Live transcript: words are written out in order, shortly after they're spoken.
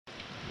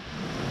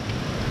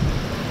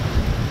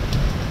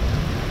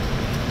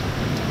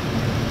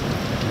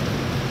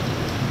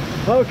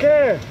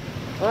Okay,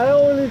 I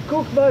only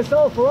cooked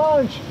myself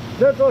lunch.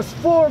 That was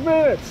 4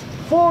 minutes.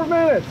 4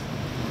 minutes.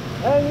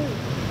 And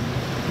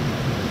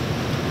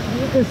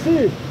you can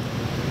see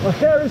a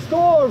heavy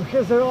storm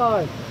has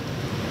arrived.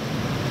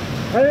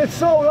 And it's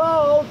so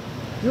loud,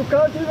 you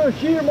can't even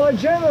hear my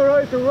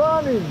generator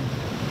running.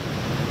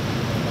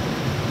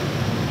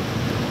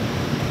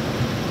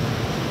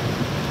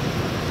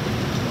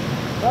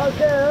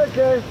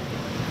 Okay.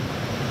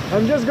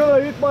 I'm just gonna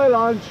eat my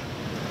lunch.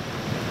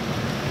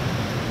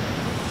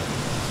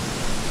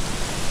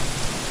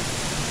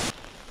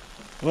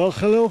 Well,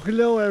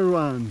 hello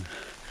everyone.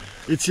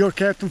 It's your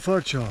Captain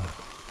Frcho.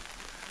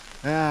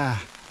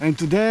 And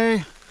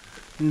today,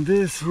 in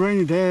this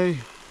rainy day,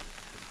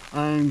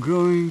 I'm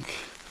going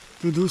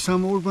to do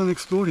some urban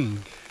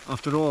exploring.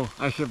 After all,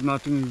 I have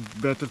nothing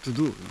better to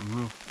do, you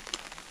know.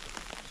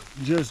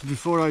 Just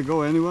before I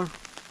go anywhere,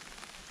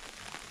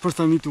 first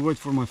I need to wait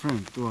for my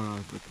friend to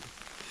arrive. But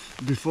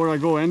before I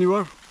go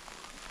anywhere,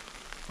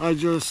 I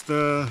just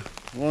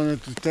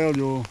wanted to tell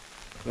you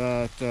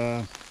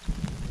that,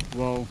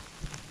 well,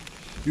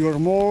 you are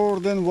more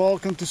than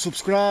welcome to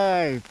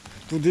subscribe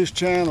to this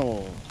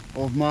channel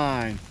of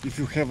mine, if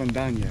you haven't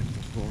done yet,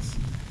 of course.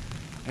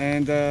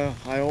 And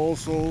I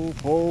also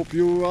hope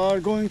you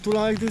are going to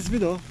like this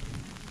video.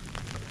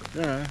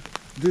 Yeah,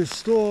 this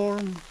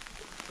storm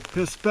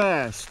has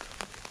passed.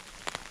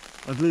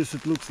 At least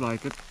it looks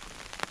like it,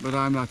 but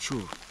I'm not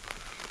sure.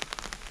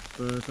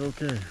 But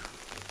okay.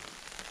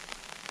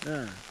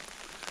 Yeah.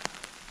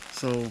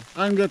 So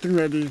I'm getting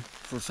ready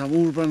for some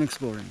urban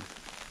exploring.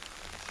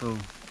 So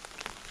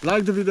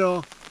like the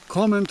video,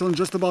 comment on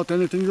just about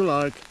anything you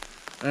like,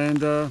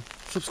 and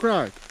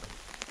subscribe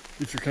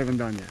if you haven't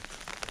done yet.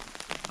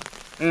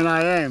 And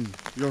I am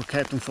your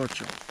Captain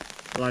Frcho,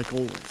 like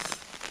always.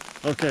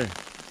 Okay,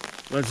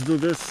 let's do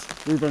this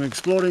urban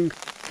exploring.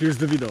 Here's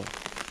the video,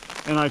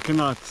 and I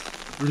cannot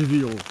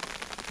reveal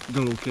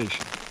the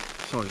location.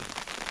 Sorry,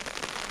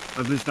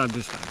 at least not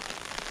this time.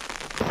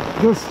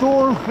 The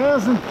storm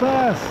hasn't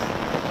passed,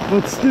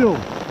 but still,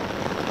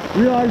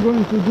 we are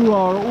going to do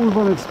our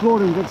urban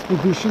exploring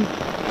expedition.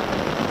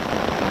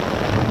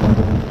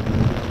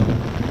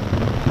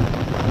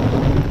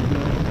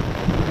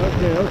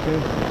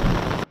 Okay.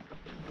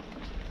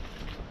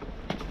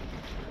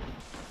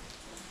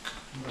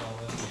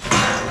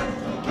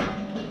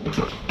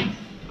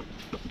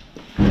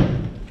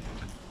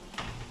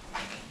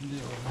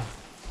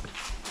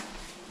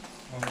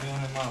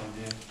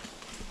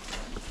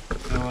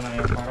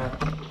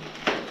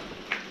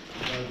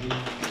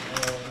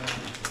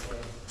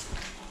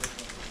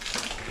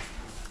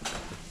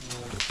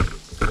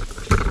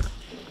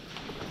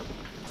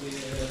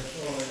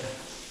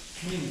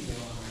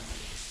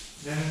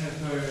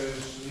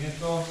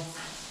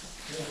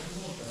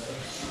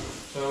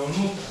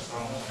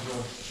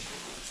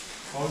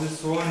 Ovdje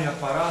su oni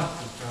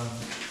aparati,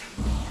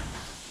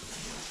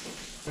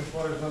 se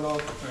pored gledao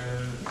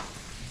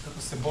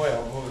kako se boja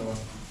ogolila.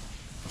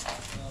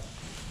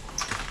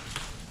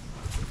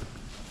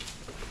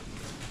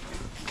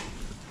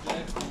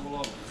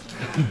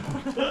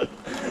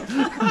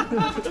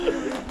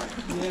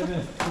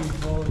 Jebe, ti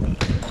voda.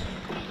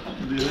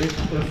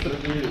 Direktno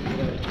Srbije.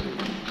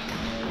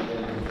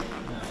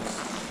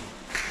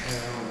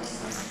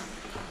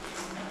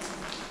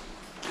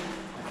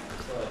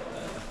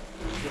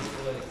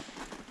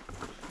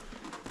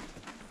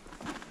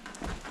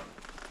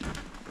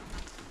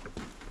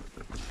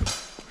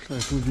 Šta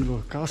je tu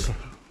bilo, kasa?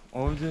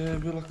 Ovdje je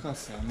bila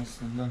kasa, ja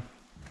mislim da.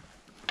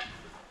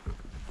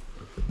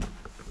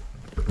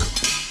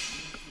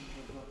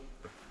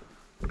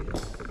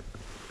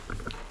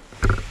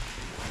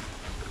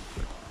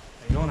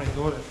 I onaj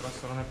dole,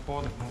 profesor, onaj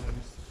podnik, onaj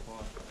mislim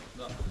stvar.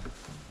 Da,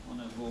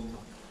 ona je bomba.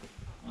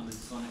 Onda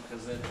su one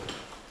kazete.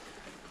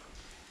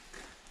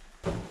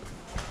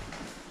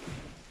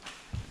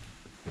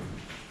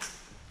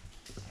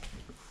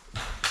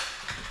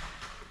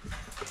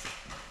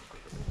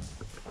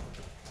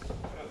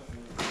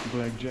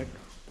 Blackjack.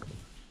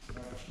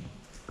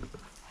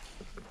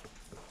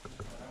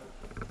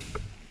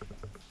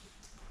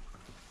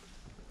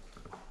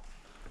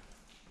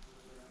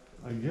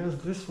 I guess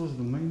this was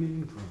the main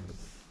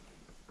entrance.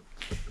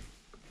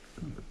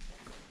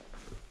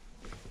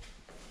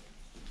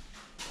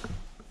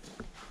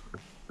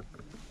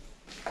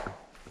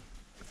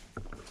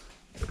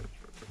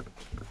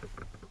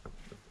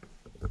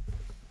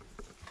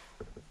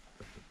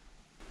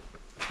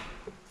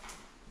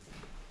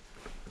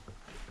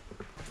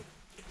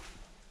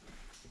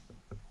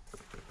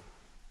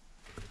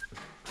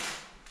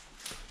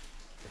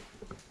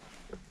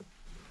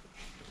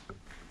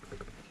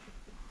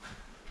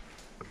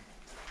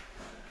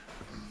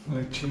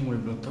 Čemu je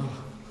bila ta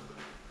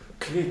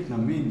klet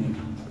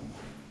namenjena?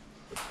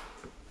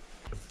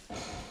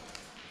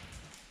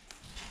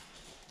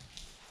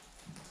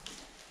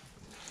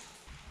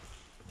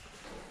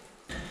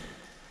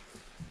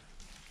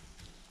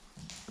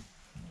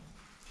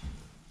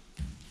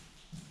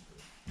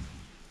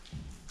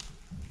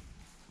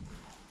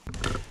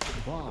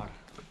 Bar.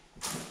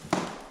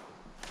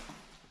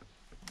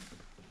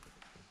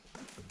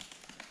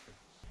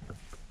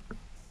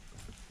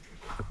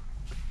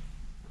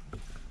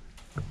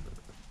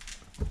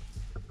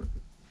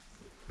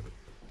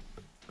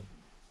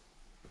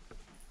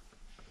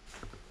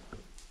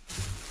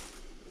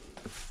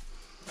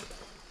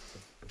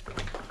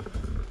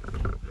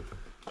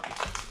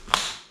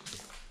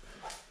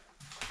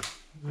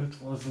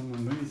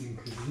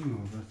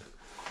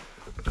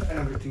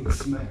 everything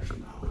smashed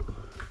now.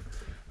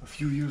 A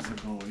few years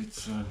ago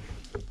it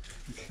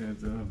had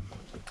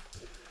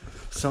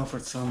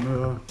suffered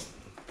some,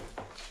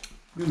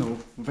 you know,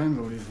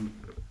 vandalism.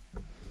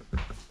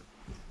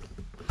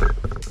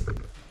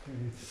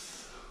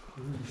 It's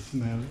really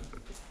smelly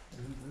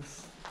in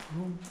this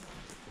room.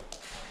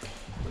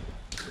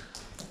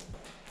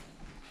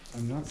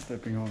 I'm not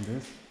stepping on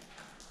this.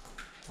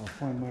 I'll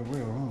find my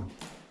way around.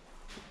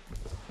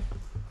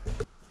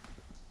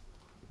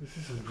 This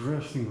is a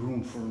dressing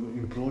room for the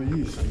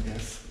employees, I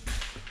guess.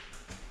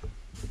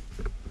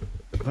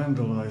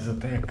 Vandalized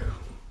attack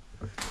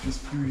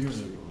just a few years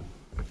ago.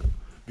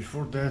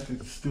 Before that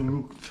it still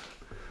looked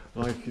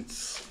like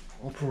it's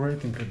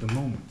operating at the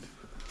moment.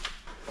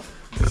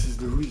 This is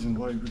the reason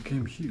why we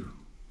came here.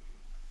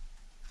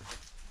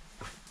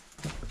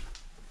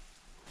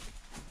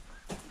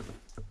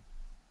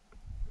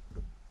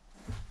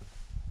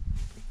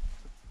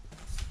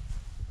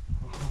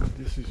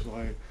 This is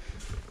why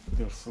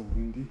they're so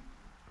windy.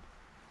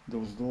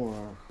 Those doors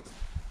are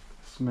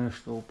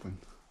smashed open.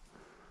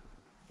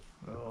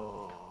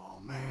 Oh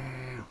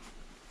man.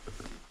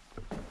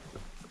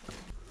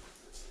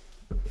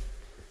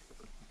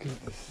 Okay,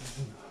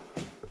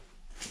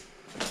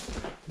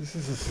 this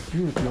is a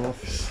security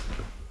office.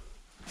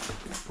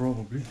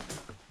 Probably.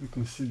 You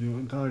can see the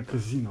entire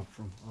casino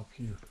from up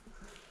here.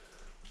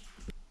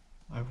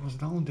 I was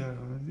down there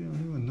and I didn't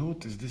even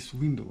notice this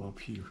window up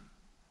here.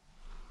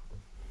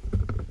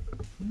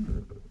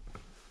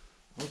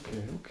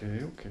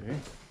 Okay.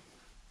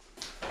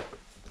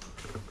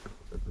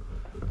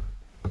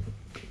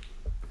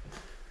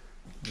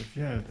 But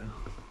yeah,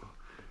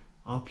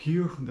 up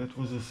here that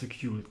was a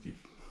security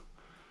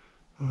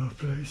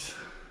place.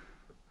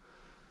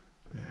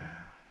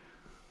 Yeah.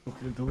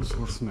 Okay, those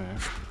were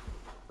smashed.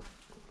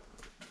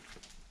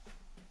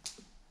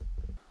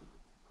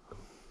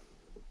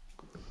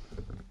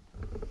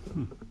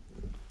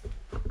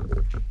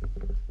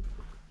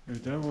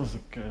 If there was a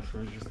cash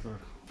register,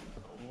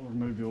 or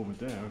maybe over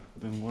there,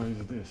 then why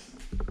is this?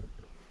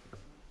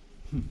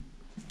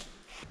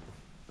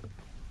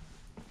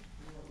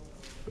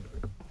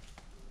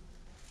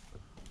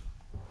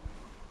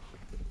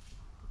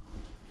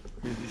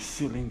 Okay, this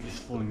ceiling is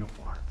falling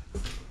apart.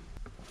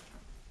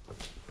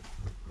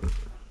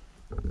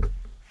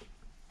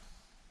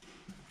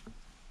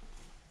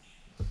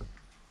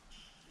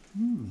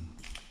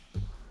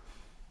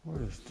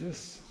 What is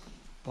this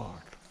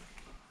part?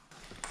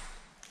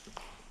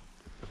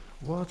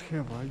 What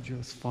have I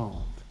just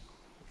found?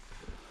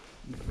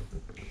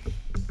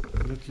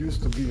 That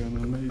used to be an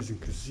amazing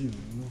casino,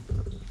 you know?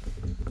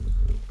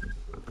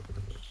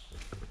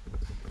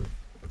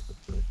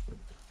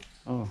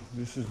 Oh,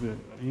 this is the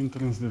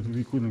entrance that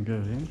we couldn't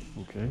get in,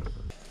 okay.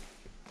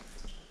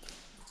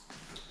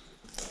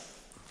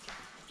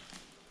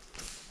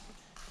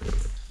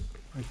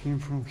 I came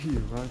from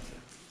here, right?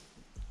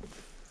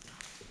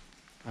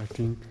 I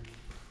think.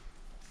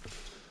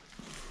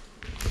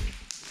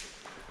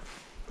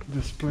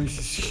 This place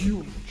is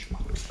huge.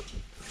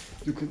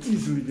 You can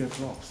easily get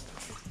lost.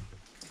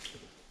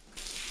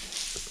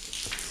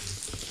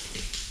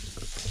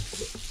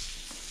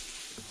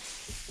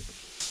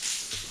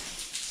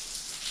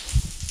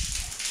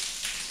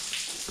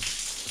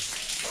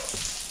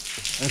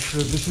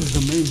 Actually, this is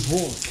the main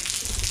vault.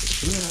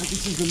 Yeah,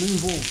 this is the main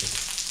vault.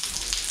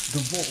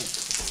 The vault.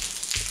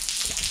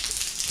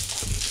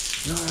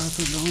 Ja,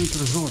 to je glavni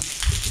trezor.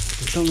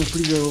 Tam ne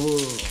pride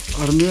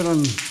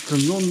armiran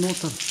kamion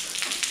noter,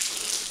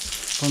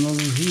 pa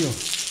naložijo.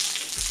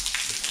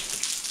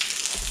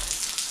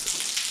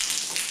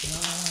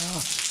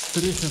 Ja,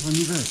 strehe pa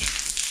ni več.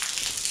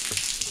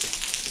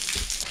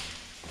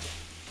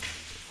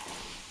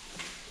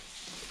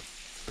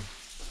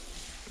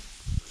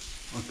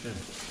 Okay.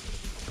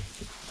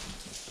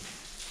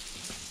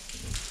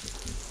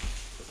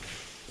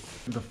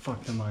 Where the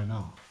fuck am I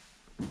now?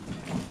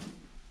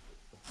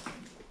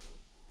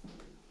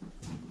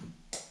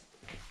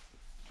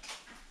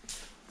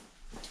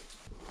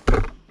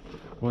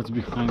 What's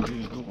behind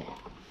this door?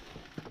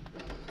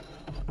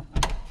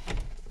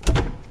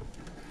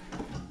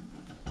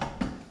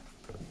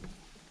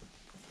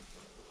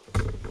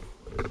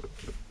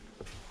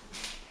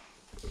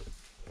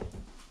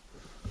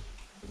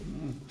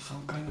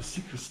 Some kind of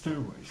secret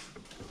stairways.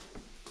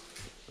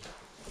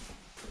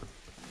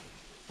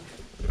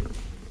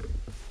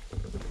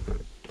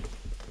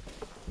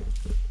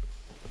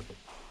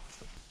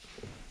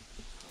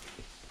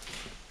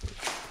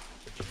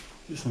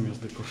 Ti sem jaz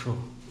zdaj pošel.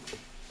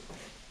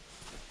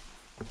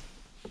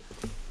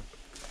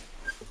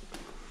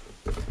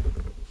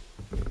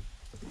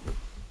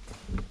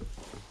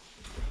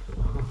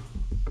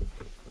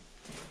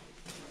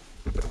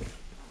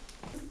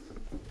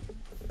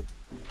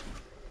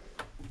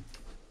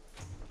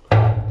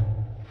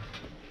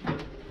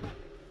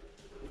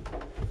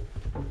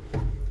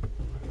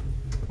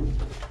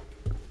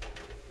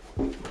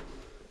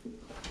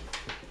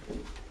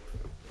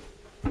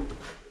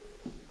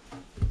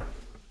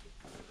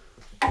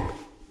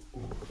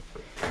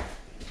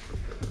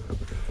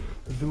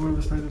 moram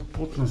da staviti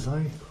pot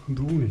nazaj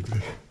do unik.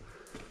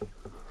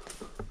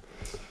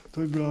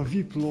 To je bila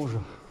VIP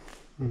loža.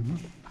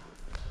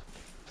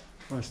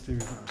 Pazite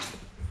mi.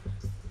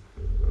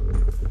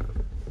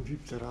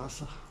 VIP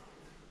terasa.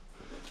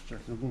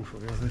 Čak, ne bom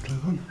šel jaz zdaj tle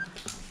ven.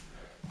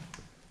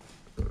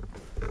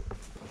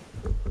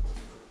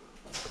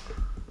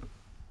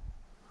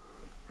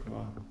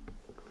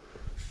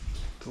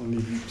 To ni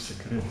VIP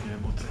sekret,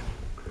 jebote.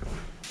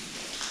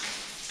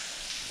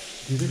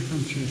 Direktno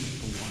čez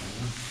po moje,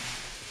 ne?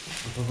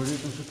 Pa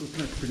verjetno se tudi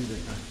nek pride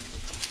kaj.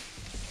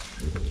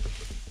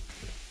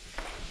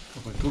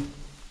 Kaj pa je tu?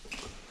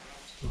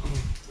 Aha.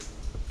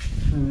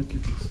 Še neki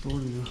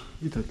prostori, ja.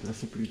 Vidite, tle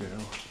se pride,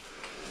 evo.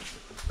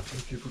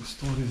 Neki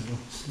prostori za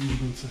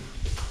službence.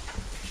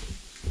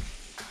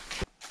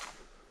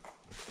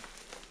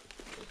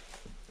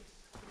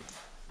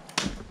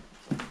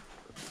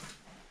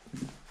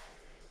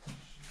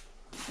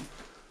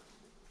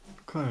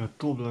 Kaj je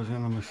to bila že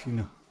ena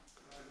mašina?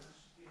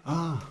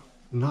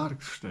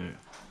 Nark šteje.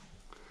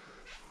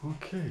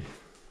 Okej.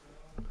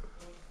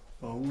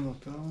 Pa uno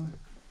tale.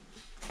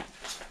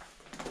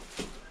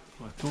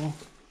 Pa je to.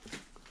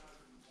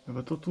 Je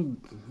pa to tudi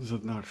za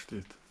denar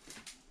šteti.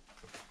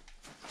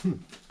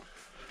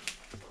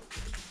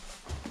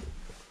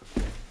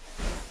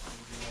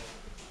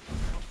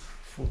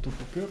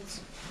 Fotopapirc.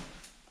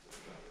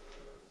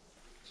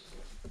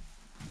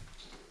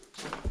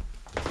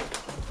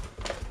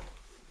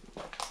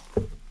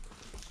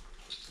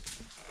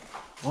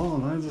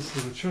 Najde se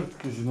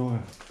začrtke zinove.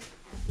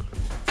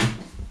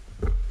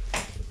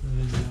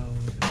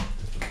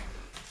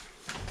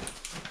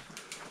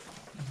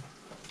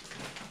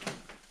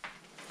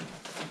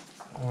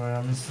 Ovo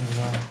ja mislim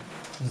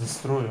za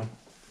struju.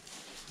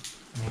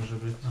 Može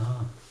biti.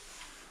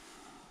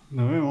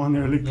 Ne vem, on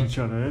je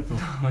električar, eto.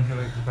 On je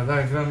električar, pa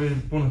da, gledam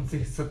vidim puno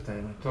cih crta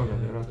ima toga,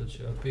 vjerojatno. To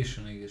će, a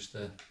piše negdje šta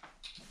je.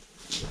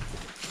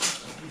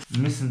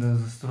 Mislim da je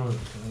za struju,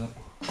 da.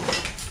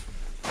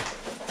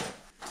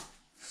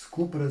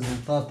 Skup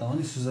rezultata,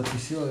 oni su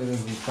zapisivali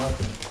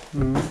rezultate.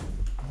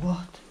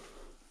 What?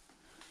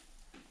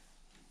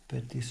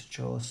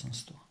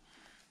 5800.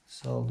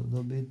 Saldo,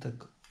 dobitak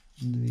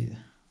 2.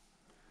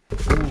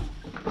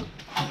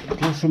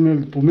 Tu so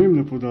imeli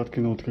pomembne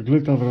podatke notke,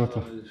 gled ta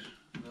vrata.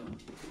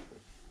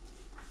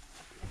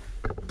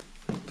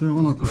 To je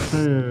ono, ko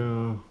šteje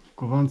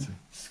kovance.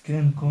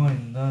 Scan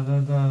coin,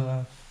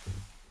 da.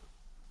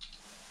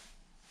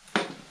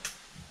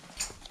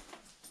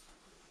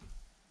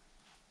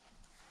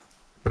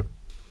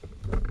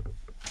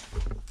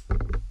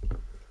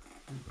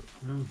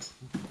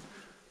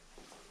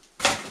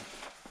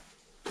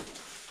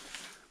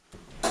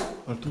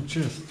 A tu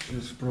čez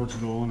proč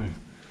do one,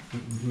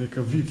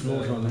 neka VIP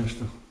loža,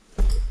 nešto.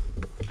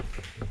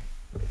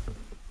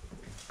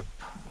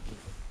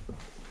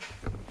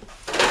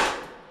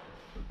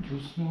 Tu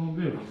smo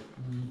bili.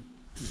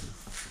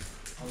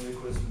 Ali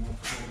koji smo?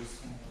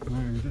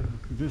 Ne,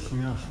 gdje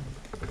sam ja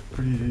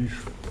prije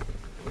išao?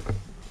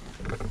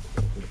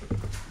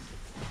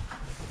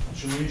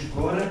 Ćemo ići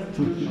gore?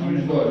 Ćemo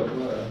ići gore.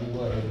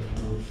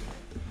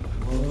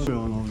 To je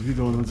ono,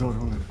 video nadzor,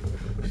 one,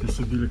 što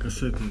su bile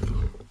kasete i to.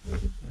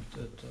 To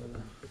je to, da.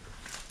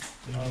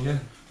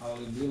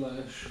 Ali bila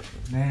još...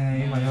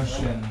 Ne, ima još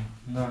jedna.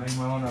 Da,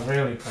 ima ona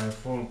velika je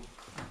full.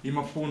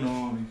 Ima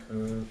puno ovih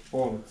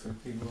polica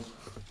tih grupa.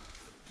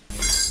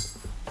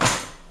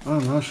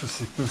 Našao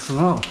si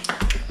personal.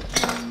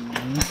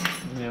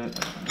 Evo,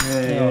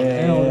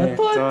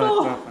 to je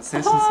to. Pa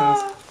sjećam se vas.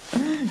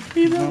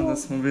 Znam da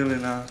smo bili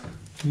na...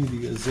 Vidi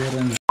ga,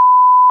 zeran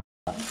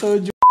to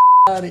je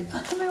džari.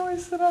 Nemoj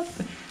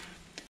srati.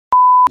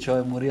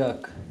 Ovaj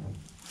murijak.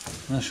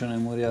 Znaš onaj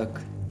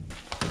murijak.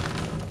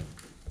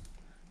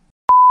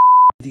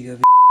 Vidi ga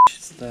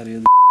stari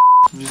od...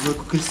 Mi zbog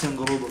Kristijan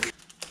Golubović.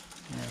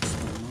 Jasno,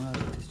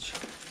 Martić.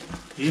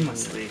 Ima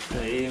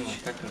slika, ima,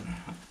 kakav.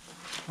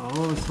 A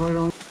ovo je stvari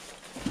on...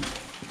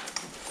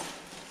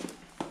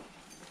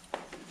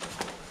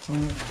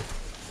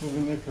 To bi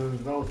nekada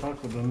dao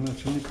tako da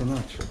neće niko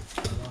naći.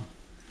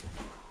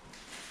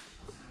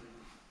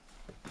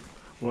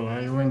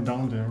 Well, I went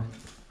down there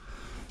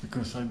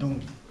because I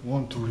don't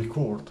want to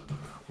record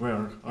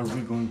where are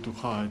we going to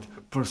hide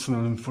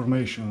personal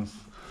information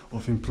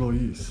of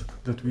employees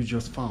that we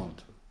just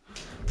found.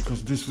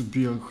 Because this would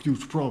be a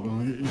huge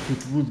problem if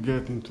it would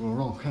get into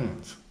wrong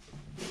hands.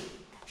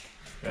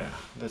 Yeah,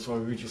 that's why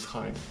we just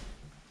hide.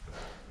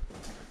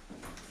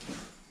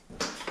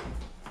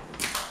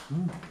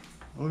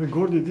 Ovaj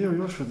gornji dio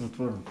još je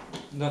zatvoren.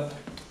 Da.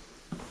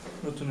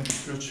 Evo tu neki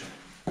ključ.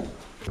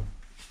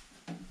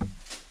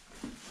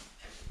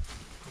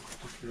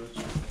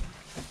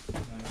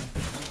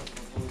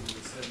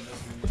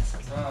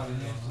 Da, ali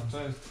nije to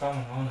je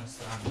tamo na onoj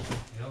strani.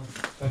 Jel?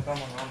 To je tamo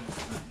na onoj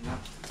strani, da.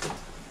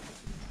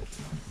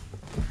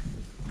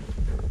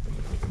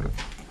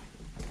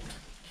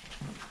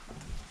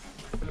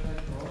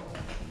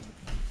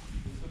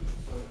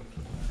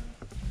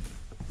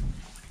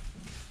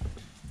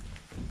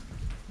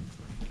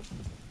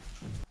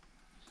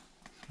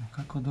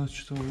 Kako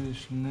doći to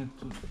vidiš, ne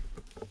tu...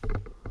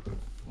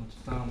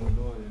 Tamo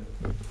dolje.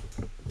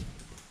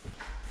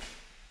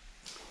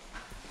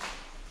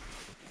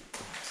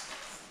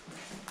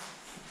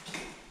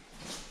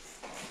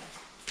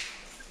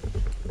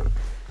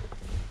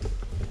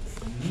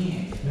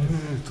 Nije.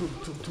 Ne,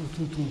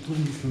 tu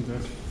mislim da je.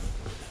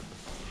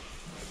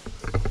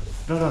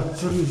 Da,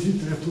 crni zid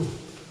je tu.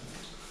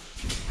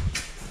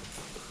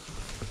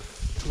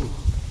 Tu.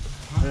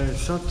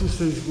 Sad tu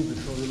se izgubiš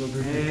ovdje da bi...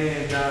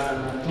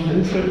 Da.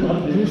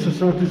 Tu se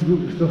sad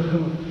izgubiš,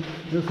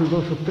 ja sam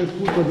došao 5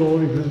 puta do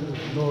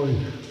ovih,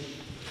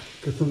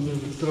 kad sam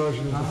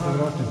tražio da se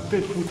vratim,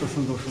 5 puta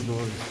sam došao do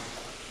ovih.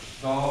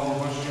 Da, ovdje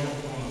baš je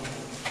puno.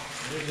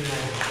 Vidi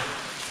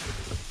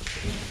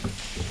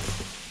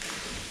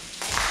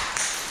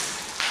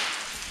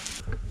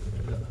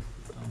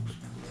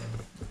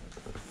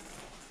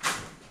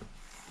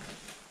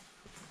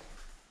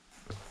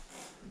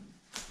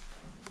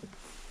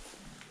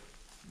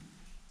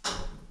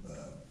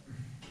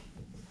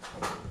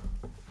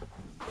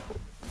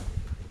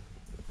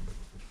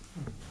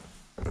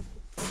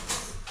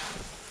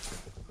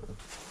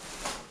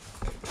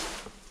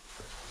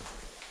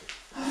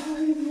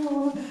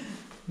ovo.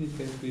 I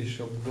kaj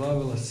piše,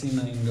 obglavila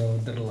sina in ga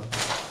odrla.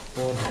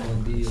 Podla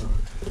dio.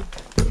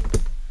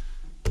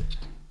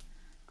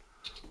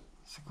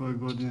 S koje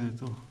godine je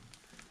to?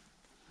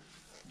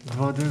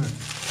 2.9.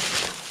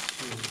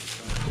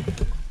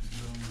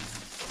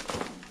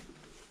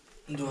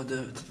 2.9,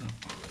 da.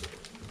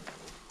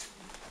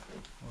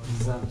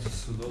 Ovi zamci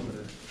su dobre.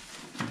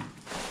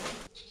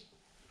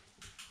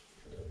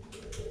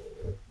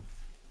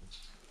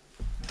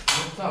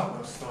 Je ta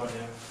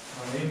prostorija,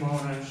 ali ima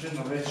ona još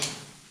jedna veća.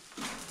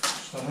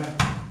 Šta ne?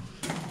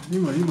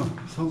 Ima,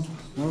 samo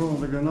moramo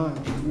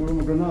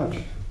ga naći.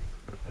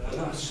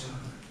 Da, naći.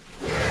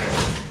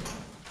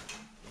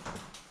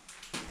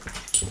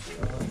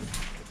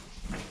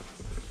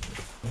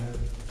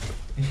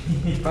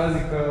 Pazi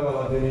koja je ova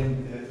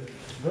labirinta.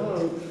 Da,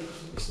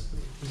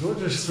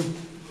 dođeš sa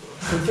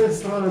 5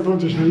 strane,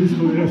 dođeš na isto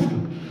mjesto.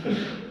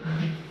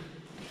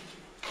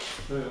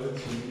 To je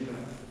očin.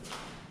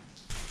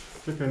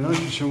 Čekaj,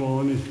 naći ćemo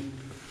oni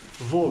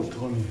Volt,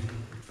 oni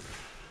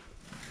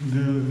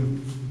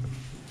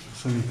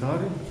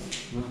sanitari.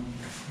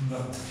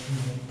 Da.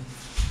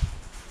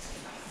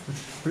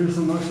 Prije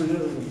sam našao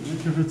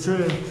neke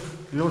WC,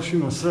 još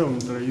ima sve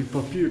unutra, i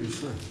papir i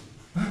sve.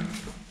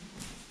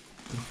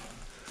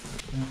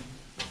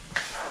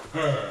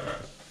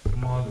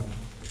 Modno.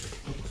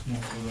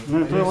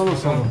 Ne, to je ono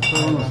soba,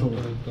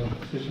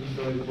 Sjećam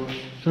se ovaj boš.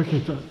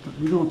 Čekaj,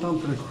 idemo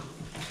tam preko.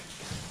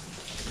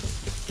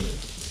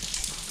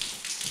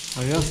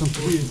 A ja sam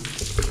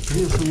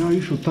prije sam ja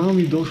išao tam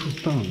i došao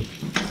tam.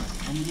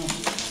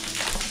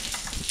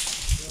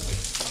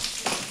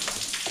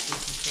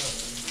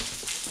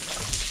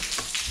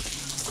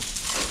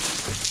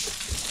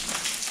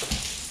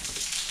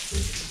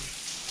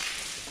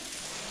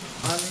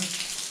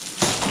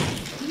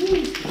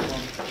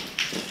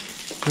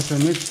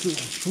 Čekaj,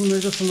 tu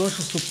negdje sam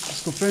našao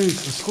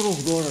stopenicu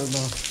skroz gore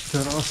na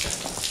terasu.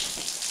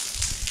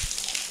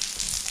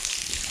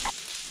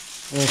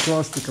 Ovo je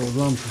plastika od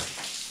lampe.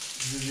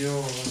 Vidi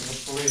ovo za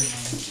polina.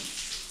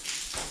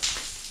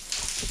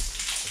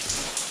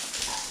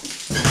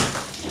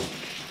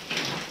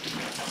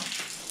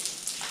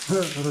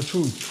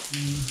 Račun.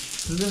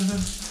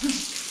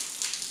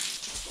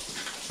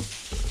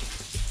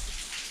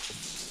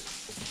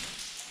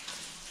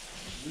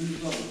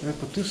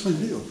 Pa tu sam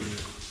bio prije.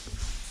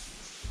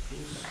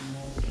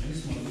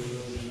 Nismo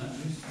dobili, ne?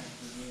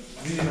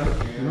 Vidi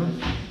rakije.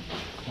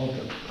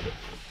 Opet.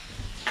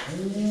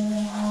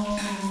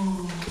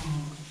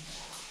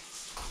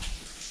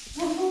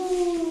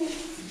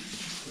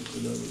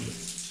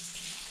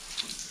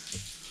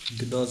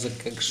 Kdo za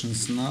kakšen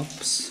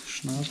šnaps?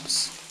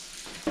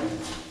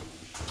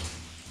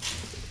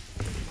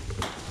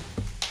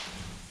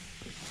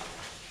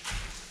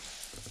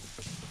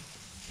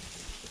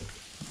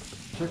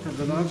 Čekaj,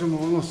 da nađemo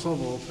ono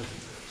sobu opet.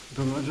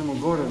 Da nađemo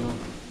gore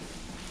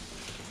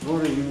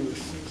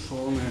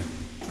su one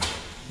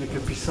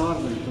neke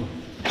pisarne i to.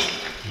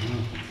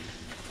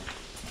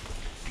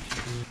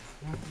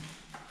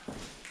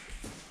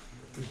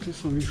 I tu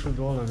sam išao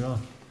dole, da.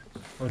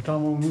 Ali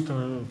tamo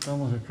unutra,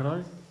 tamo je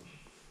kraj.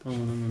 Tamo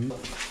nema ništa.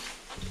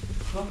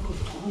 Kako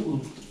cool.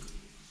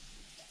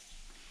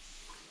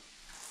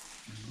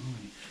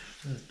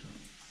 Šta je to?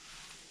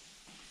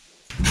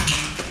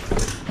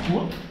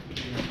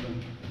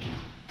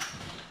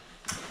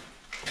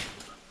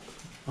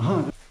 Aha.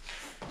 Da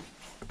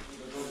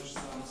dođeš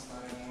samo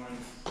stari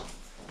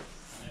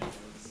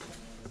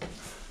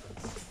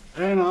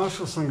moj.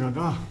 Našao sam ga,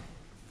 da.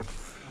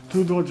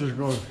 Tu dođeš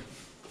gore.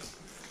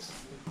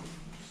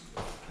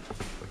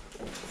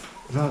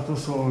 Da, to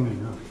su oni,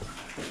 da.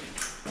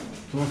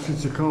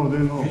 Pločice kao da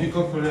je novo. Vidi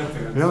koliko lijepo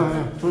je.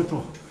 Ja, to je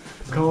to.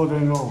 Kao da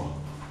je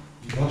novo.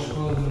 Baš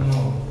kao da je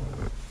novo.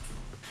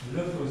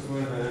 Lijepo je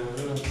svojega, evo,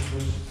 želim se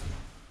slušati.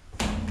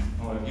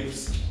 Ovo je gips.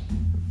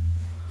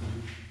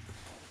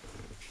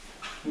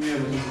 Nije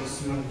da to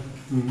smrti.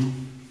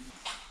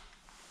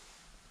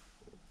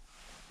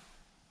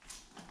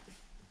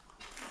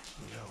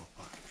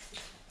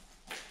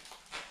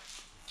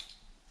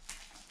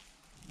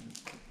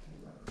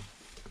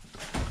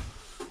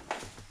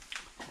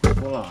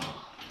 Voila.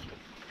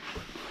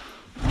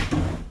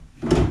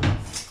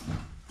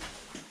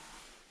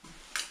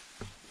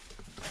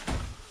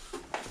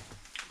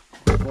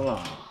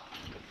 Voila.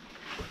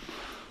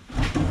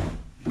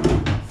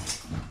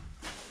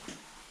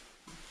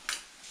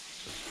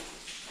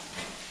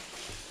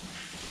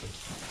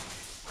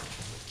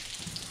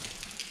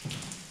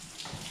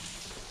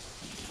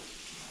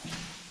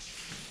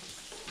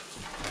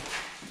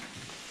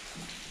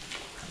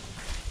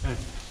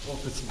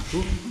 Opet smo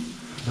tu.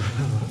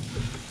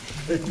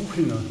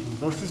 Kuhinja.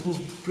 Došli smo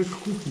preko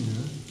kuhinje.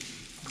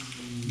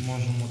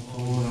 Možemo to,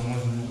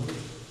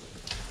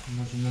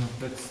 možemo na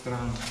 5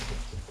 strana.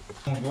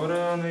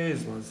 Gore, a ne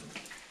izlazi.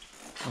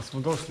 A smo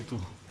došli tu?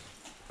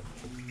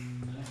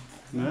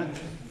 Ne?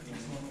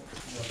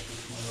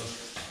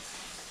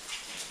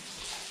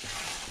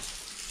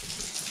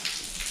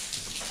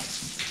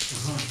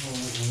 Aha, ovo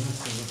ne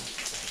sada.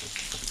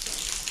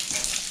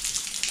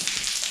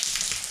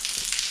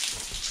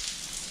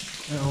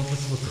 Evo, opet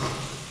smo tu.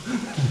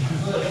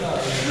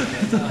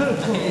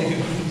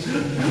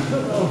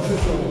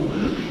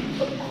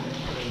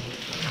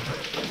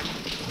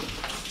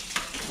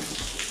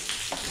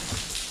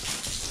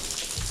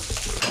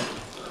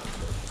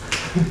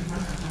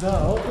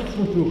 Da, opet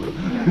smo tu.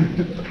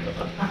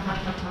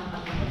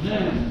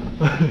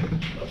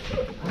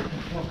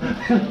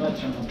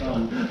 Vraćamo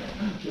tamo.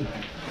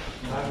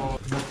 Ajmo,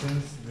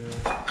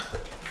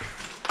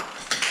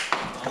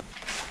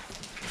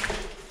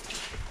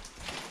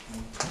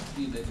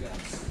 Ide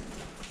gas.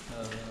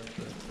 To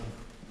je to.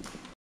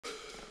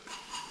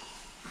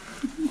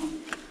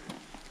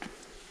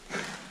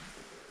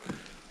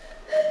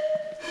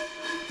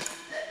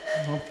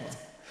 Opa.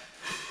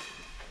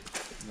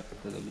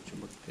 Dakle, dobit ću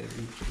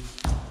bakteriju.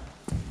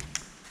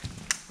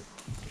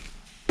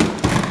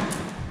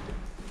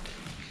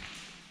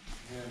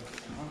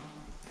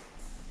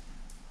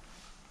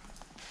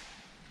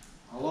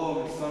 Ali ovo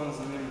mi je stvarno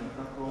zanimljivo,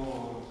 kako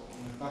ovo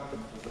nekako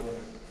to gore.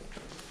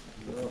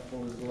 Da,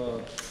 ovo izgleda.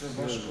 Sve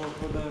baš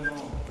kako da je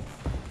novo.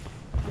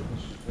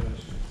 Baš je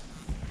previše.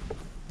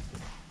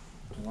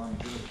 To vani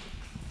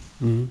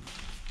bilo.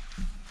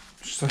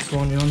 Šta su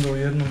oni onda u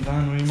jednom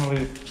danu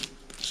imali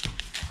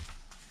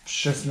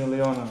 6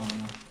 miliona,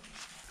 ono.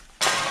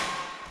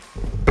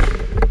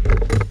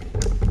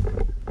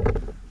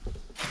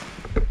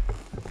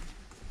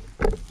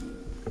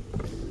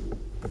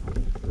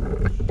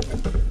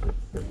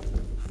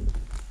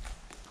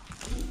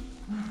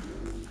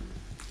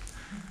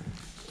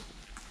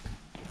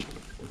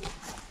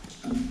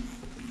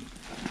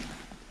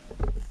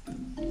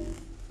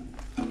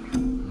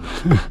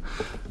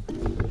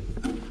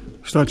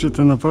 Šta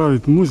ćete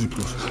napraviti? Muziku?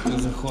 To je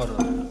za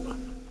horor.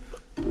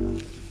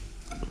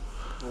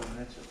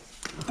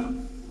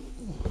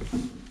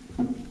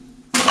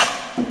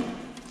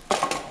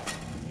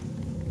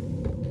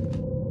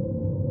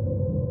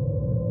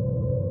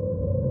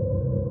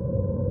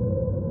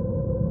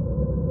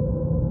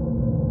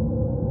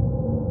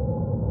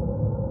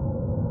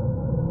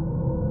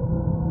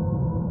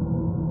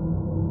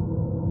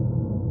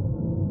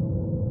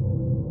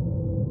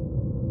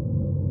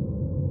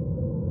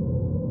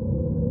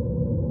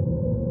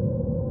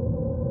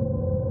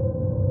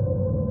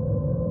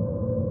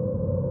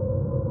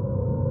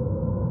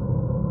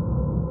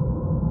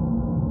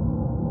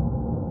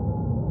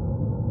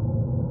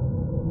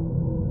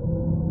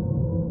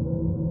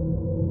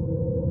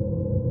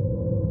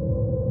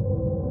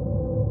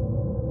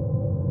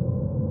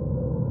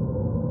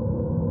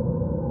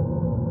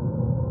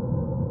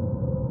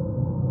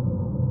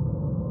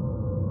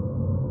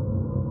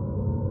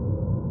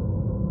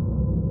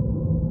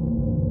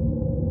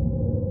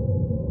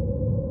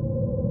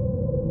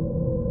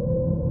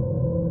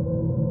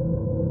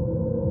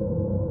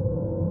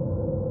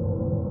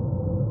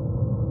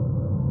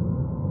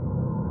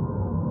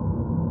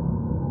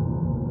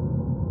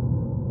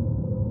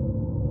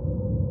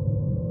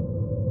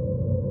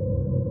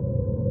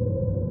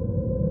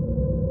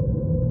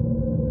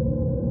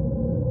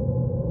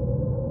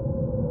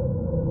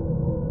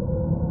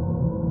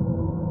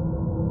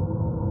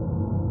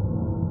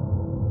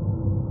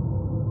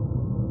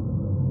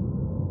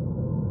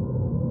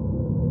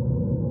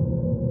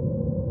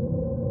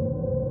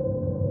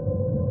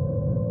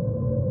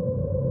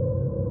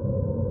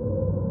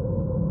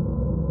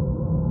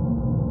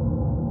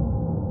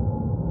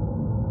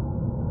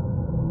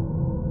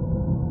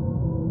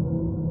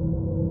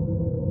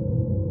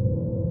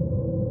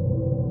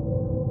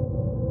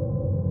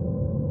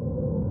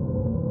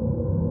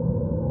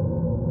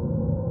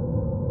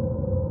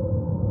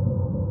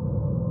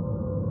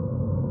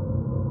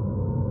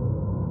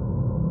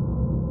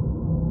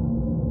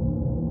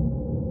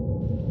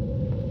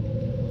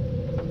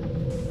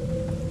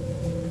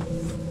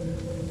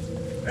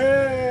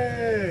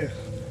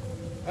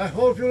 I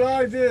hope you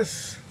like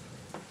this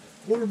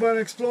urban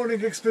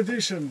exploring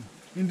expedition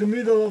in the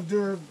middle of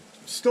the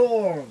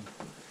storm.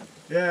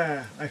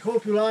 Yeah, I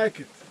hope you like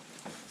it.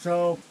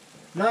 So,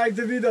 like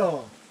the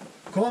video,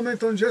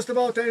 comment on just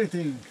about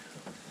anything.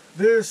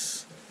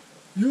 This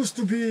used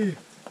to be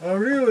a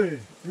really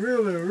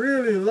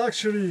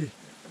luxury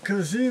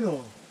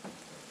casino.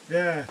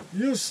 Yeah,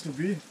 used to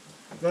be,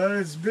 but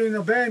it's been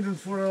abandoned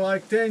for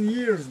like 10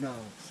 years now.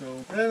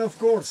 So, and of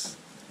course,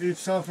 it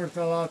suffered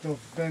a lot of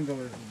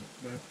vandalism.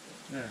 But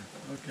yeah,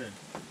 okay.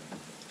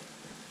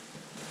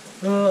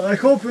 I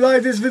hope you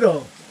like this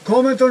video.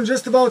 Comment on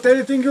just about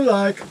anything you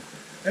like,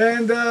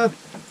 and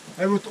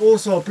I would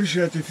also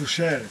appreciate if you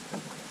share it.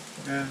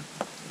 Yeah.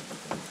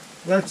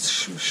 Let's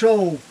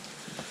show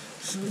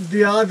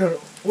the other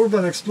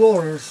urban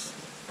explorers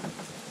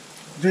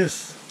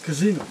this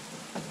casino.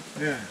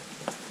 Yeah.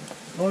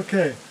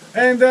 Okay.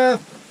 And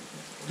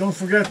don't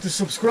forget to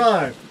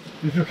subscribe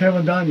if you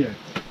haven't done yet.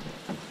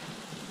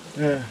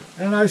 Yeah.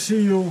 And I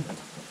see you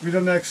with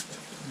the next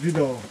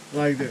video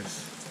like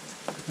this.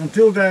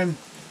 Until then,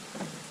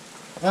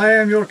 I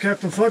am your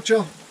Captain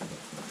Frcho,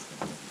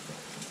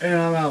 and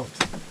I'm out.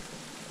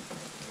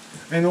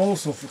 And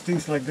also for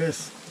things like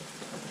this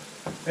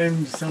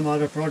and some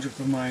other project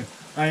of mine,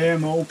 I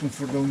am open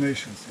for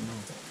donations, you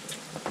know.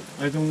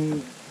 I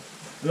don't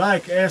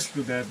like ask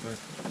you that, but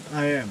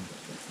I am.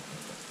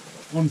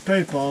 On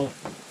PayPal,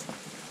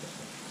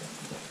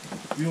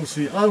 you'll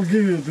see. I'll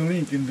give you the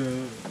link in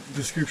the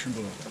description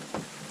below.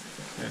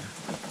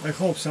 Yeah. I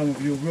hope some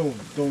of you will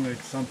donate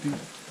something.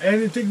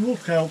 Anything will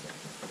help.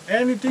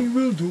 Anything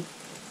will do.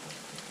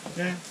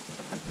 Yeah?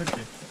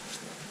 Okay.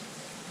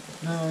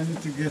 Now I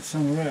need to get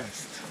some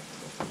rest.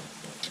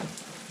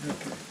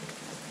 Okay.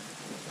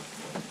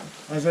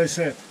 As I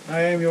said,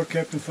 I am your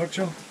Captain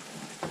Frcho,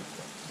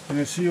 and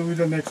I see you with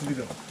the next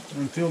video.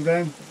 Until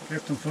then,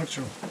 Captain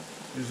Frcho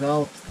is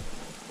out.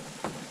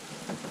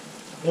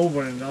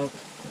 Over and out.